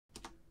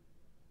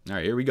All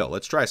right, here we go.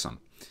 Let's try some.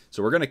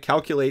 So we're going to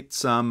calculate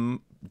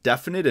some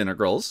definite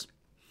integrals.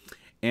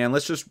 And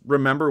let's just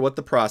remember what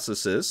the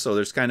process is. So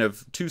there's kind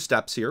of two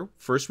steps here.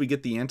 First, we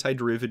get the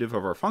antiderivative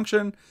of our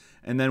function,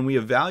 and then we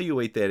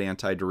evaluate that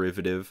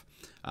antiderivative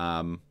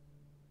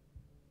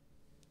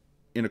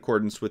in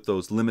accordance with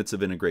those limits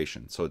of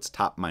integration. So it's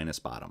top minus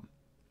bottom.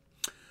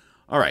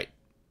 All right,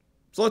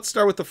 so let's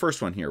start with the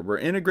first one here. We're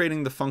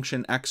integrating the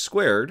function x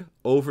squared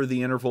over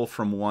the interval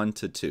from 1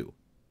 to 2.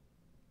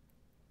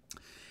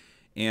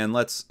 And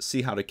let's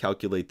see how to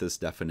calculate this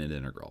definite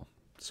integral.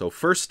 So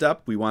first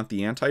step, we want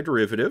the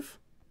antiderivative.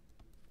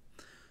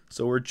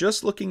 So we're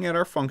just looking at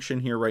our function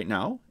here right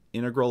now,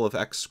 integral of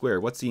x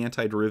squared. What's the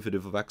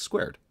antiderivative of x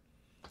squared?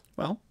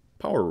 Well,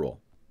 power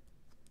rule.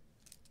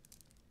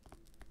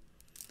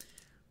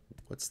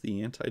 What's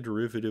the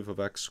antiderivative of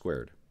x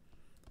squared?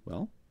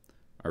 Well,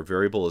 our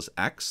variable is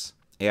x.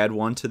 Add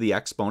 1 to the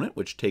exponent,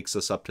 which takes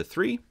us up to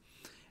 3.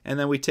 And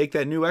then we take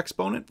that new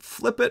exponent,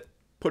 flip it,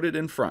 put it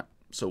in front.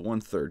 So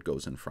 1/3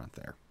 goes in front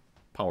there.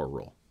 Power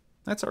rule.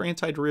 That's our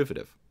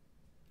antiderivative.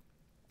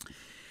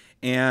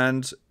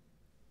 And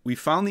we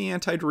found the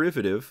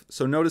antiderivative.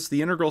 So notice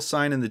the integral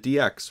sign and the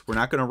dx. We're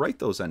not going to write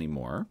those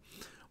anymore.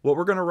 What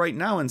we're going to write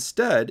now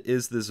instead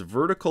is this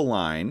vertical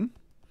line.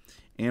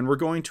 And we're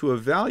going to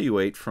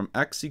evaluate from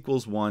x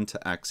equals 1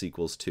 to x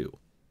equals 2.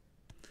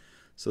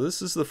 So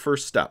this is the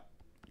first step.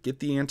 Get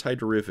the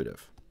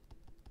antiderivative.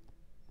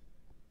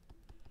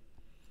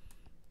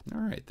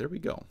 All right, there we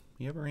go.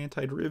 We have our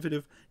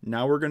antiderivative.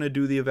 Now we're going to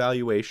do the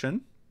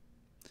evaluation.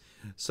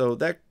 So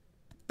that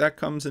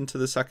comes into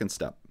the second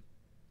step.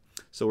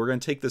 So we're going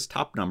to take this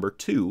top number,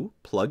 2,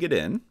 plug it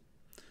in.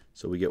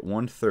 So we get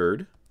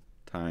 1/3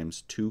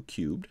 times 2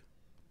 cubed.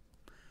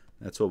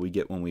 That's what we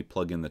get when we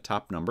plug in the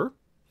top number.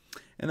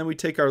 And then we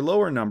take our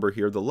lower number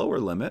here, the lower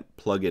limit,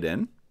 plug it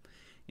in.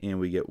 And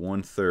we get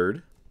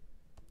 1/3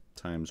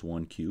 times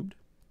 1 cubed.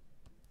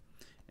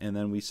 And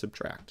then we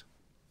subtract.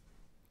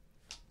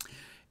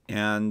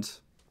 And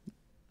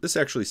this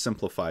actually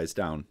simplifies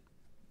down.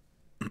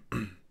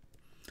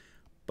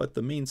 But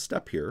the main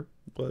step here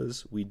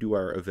was we do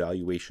our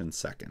evaluation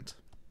second.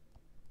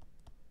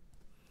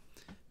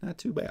 Not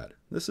too bad.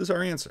 This is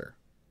our answer.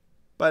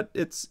 But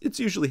it's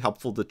usually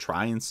helpful to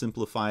try and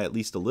simplify at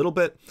least a little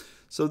bit.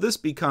 So this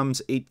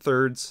becomes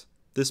 8/3,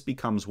 this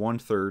becomes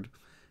 1/3,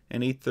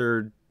 and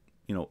 8/3,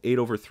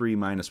 8/3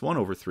 minus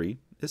 1/3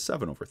 is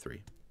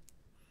 7/3.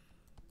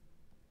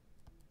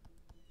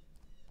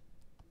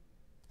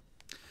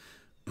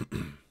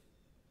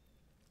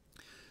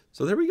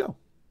 So there we go.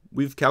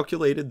 We've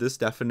calculated this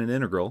definite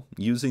integral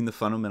using the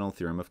fundamental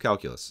theorem of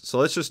calculus. So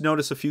let's just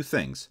notice a few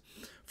things.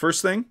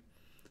 First thing,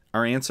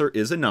 our answer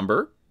is a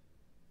number.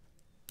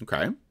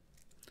 Okay.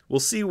 We'll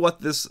see what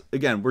this,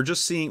 again,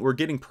 we're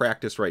getting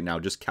practice right now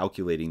just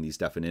calculating these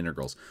definite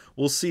integrals.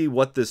 We'll see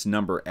what this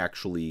number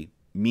actually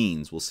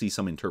means. We'll see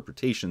some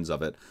interpretations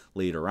of it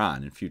later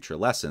on in future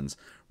lessons.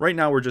 Right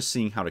now we're just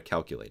seeing how to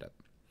calculate it.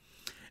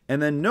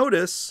 And then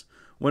notice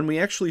when we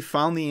actually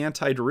found the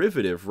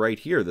antiderivative right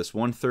here, this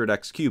 1/3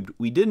 x cubed,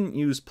 we didn't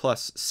use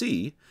plus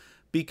c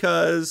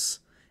because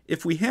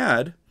if we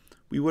had,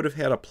 we would have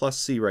had a plus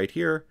c right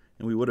here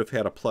and we would have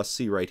had a plus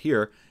c right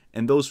here,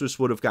 and those just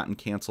would have gotten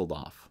canceled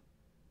off.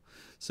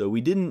 So we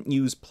didn't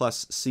use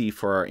plus c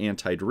for our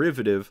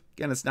antiderivative.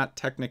 Again, it's not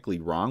technically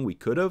wrong. We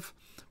could have,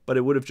 but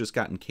it would have just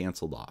gotten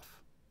canceled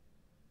off.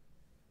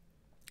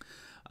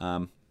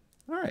 All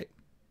right,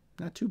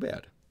 not too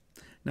bad.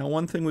 Now,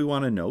 one thing we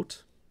want to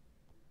note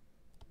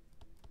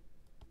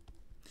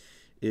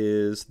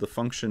is the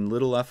function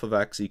little f of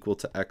x equal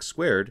to x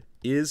squared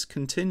is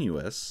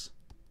continuous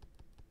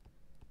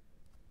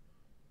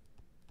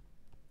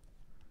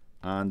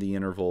on the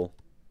interval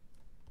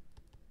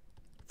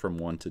from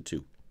 1 to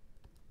 2.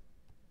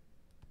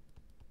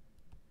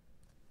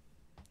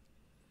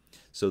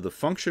 So the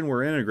function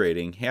we're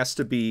integrating has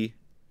to be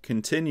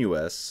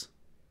continuous.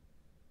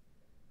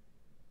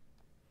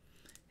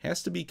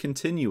 Has to be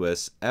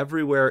continuous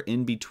everywhere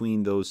in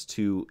between those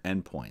two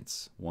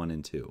endpoints, 1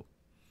 and 2.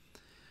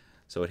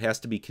 So it has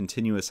to be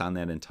continuous on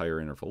that entire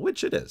interval,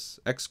 which it is.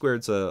 X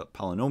squared's a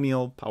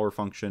polynomial, power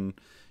function.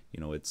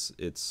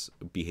 It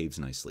behaves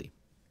nicely.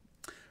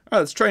 All right,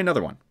 let's try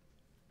another one.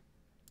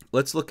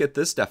 Let's look at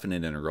this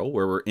definite integral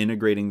where we're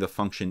integrating the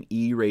function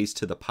e raised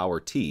to the power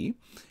t,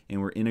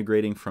 and we're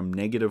integrating from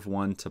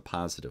 -1 to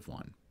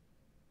 +1.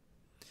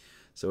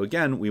 So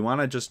again, we want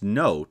to just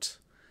note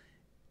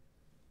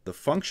the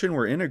function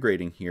we're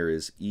integrating here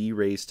is e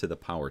raised to the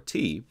power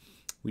t.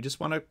 We just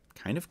want to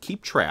kind of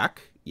keep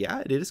track. Yeah,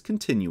 it is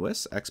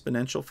continuous.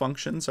 Exponential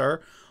functions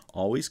are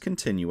always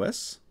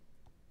continuous.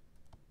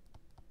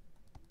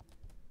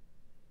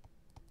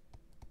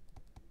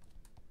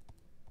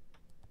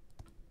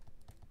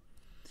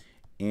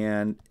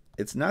 And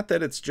it's not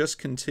that it's just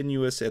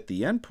continuous at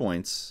the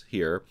endpoints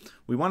here.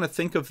 We want to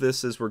think of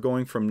this as we're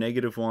going from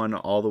 -1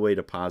 all the way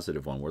to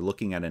 +1. We're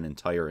looking at an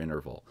entire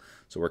interval.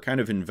 So we're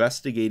kind of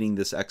investigating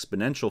this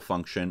exponential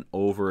function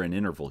over an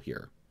interval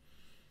here.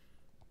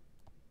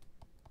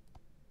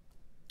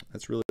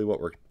 That's really what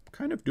we're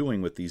kind of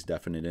doing with these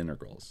definite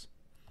integrals.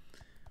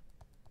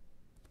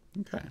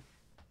 Okay,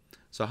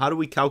 so how do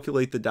we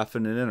calculate the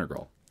definite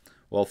integral?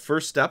 Well,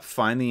 first step,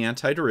 find the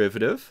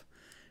antiderivative.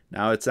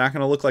 Now, it's not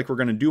going to look like we're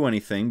going to do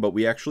anything, but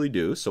we actually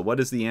do. So what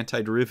is the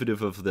antiderivative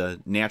of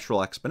the natural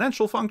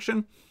exponential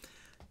function?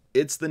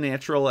 It's the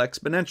natural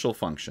exponential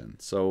function.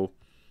 So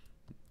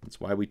that's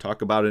why we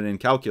talk about it in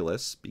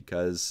calculus,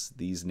 because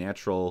these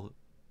natural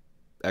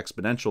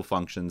exponential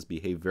functions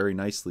behave very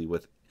nicely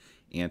with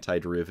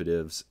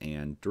antiderivatives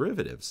and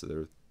derivatives.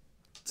 So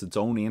it's its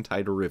own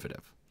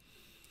antiderivative.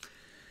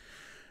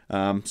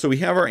 So we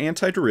have our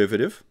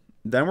antiderivative.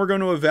 Then we're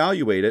going to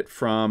evaluate it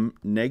from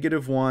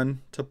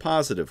 -1 to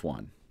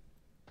 +1.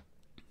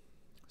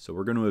 So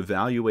we're going to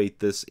evaluate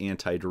this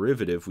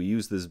antiderivative. We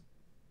use this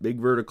big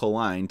vertical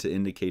line to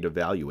indicate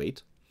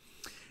evaluate.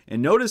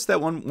 And notice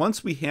that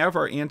once we have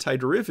our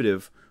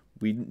antiderivative,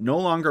 we no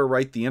longer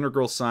write the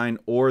integral sign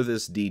or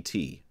this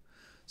dt.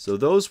 So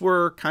those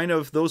were kind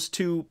of, those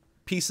two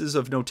pieces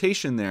of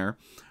notation there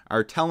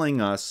are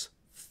telling us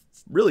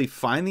really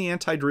find the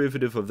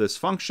antiderivative of this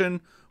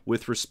function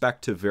with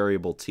respect to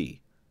variable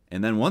t.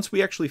 And then once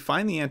we actually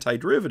find the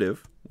antiderivative,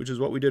 which is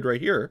what we did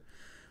right here,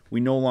 we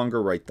no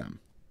longer write them.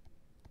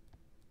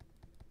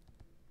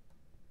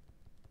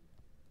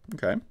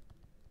 Okay,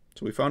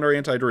 so we found our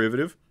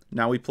antiderivative.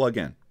 Now we plug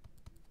in.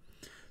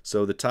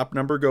 So the top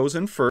number goes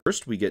in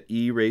first. We get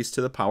e raised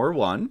to the power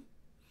 1.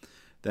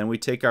 Then we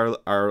take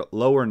our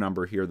lower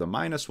number here, the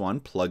 -1,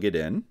 plug it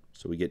in.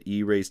 So we get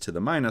e raised to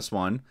the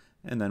 -1,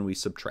 and then we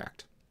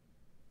subtract.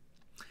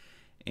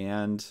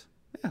 And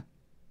yeah,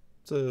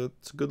 it's a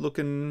good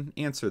looking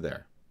answer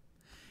there.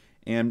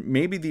 And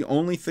maybe the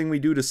only thing we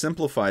do to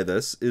simplify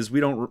this is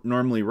we don't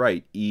normally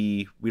write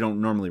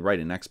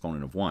an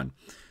exponent of 1.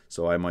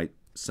 So I might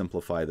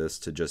simplify this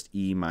to just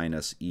e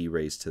minus e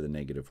raised to the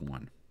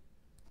 -1.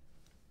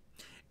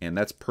 And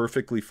that's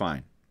perfectly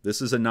fine.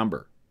 This is a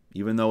number.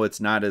 Even though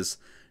it's not as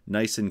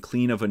nice and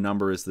clean of a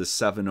number as this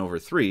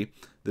 7/3,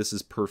 this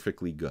is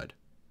perfectly good.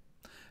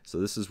 So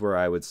this is where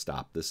I would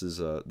stop. This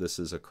is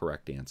a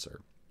correct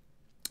answer.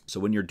 So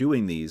when you're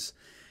doing these,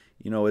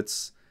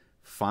 it's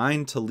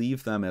fine to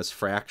leave them as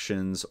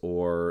fractions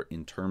or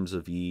in terms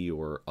of e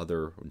or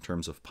other in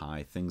terms of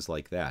pi, things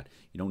like that.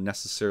 You don't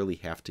necessarily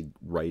have to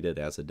write it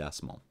as a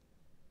decimal.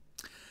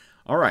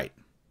 All right.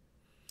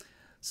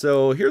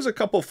 So here's a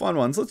couple fun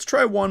ones. Let's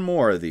try one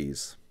more of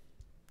these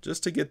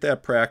just to get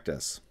that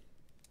practice.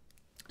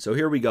 So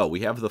here we go. We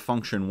have the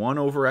function 1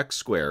 over x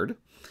squared,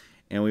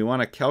 and we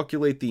want to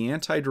calculate the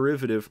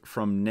antiderivative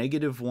from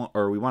 -1,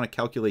 or we want to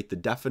calculate the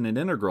definite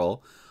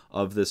integral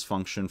of this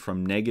function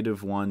from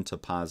 -1 to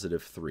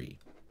 +3.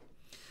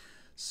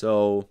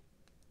 So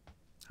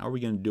how are we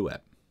going to do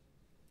it?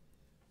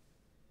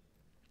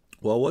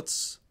 Well,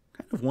 what's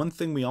kind of one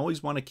thing we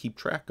always want to keep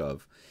track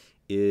of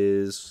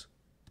is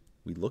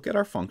we look at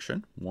our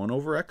function, 1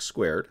 over x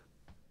squared,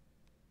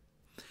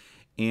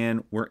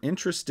 and we're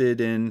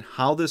interested in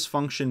how this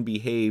function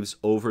behaves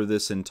over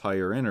this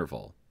entire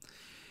interval.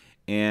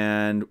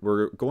 And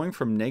we're going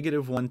from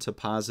 -1 to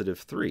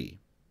 +3.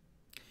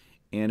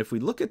 And if we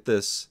look at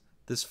this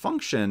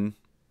function,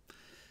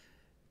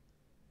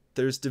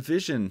 there's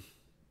division,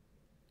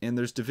 and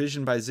there's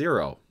division by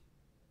 0.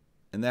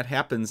 And that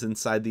happens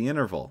inside the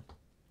interval.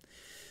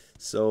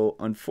 So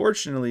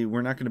unfortunately,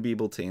 we're not going to be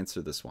able to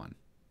answer this one.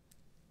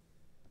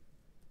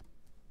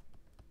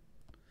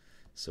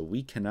 So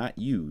we cannot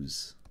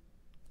use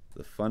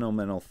the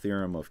fundamental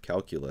theorem of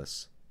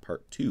calculus,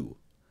 part 2,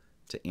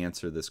 to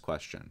answer this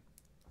question.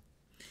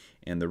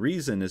 And the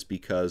reason is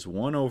because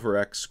 1 over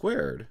x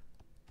squared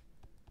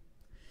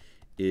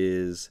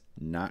is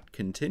not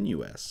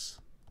continuous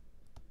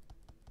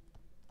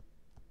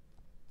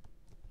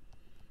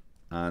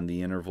on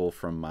the interval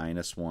from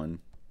 -1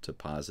 to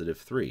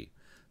 +3.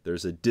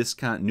 There's a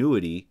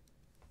discontinuity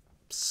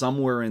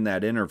somewhere in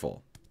that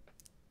interval,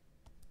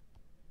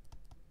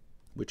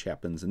 which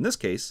happens in this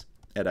case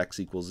at x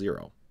equals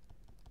 0.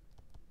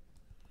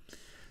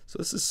 So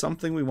this is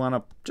something we want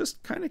to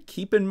just kind of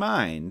keep in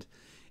mind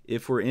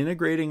if we're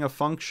integrating a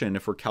function,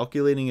 if we're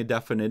calculating a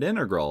definite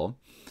integral.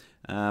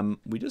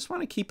 We just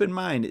want to keep in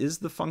mind, is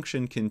the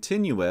function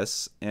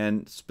continuous,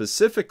 and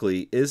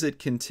specifically, is it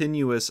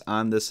continuous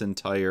on this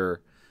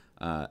entire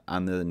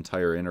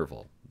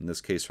interval, in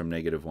this case from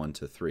 -1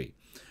 to 3.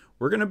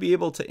 We're going to be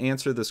able to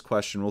answer this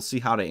question. We'll see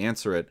how to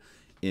answer it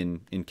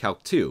in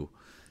Calc 2.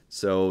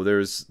 So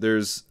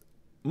there's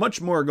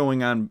much more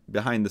going on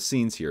behind the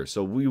scenes here.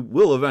 So we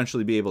will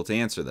eventually be able to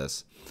answer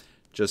this.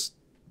 Just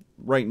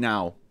right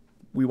now,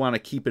 we want to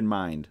keep in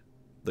mind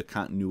the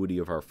continuity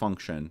of our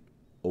function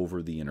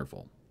over the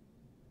interval.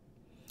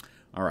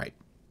 All right.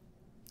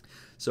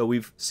 So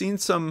we've seen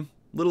some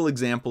little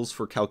examples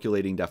for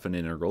calculating definite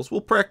integrals.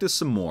 We'll practice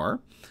some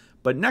more,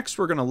 but next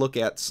we're going to look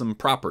at some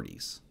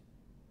properties.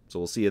 So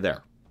we'll see you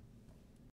there.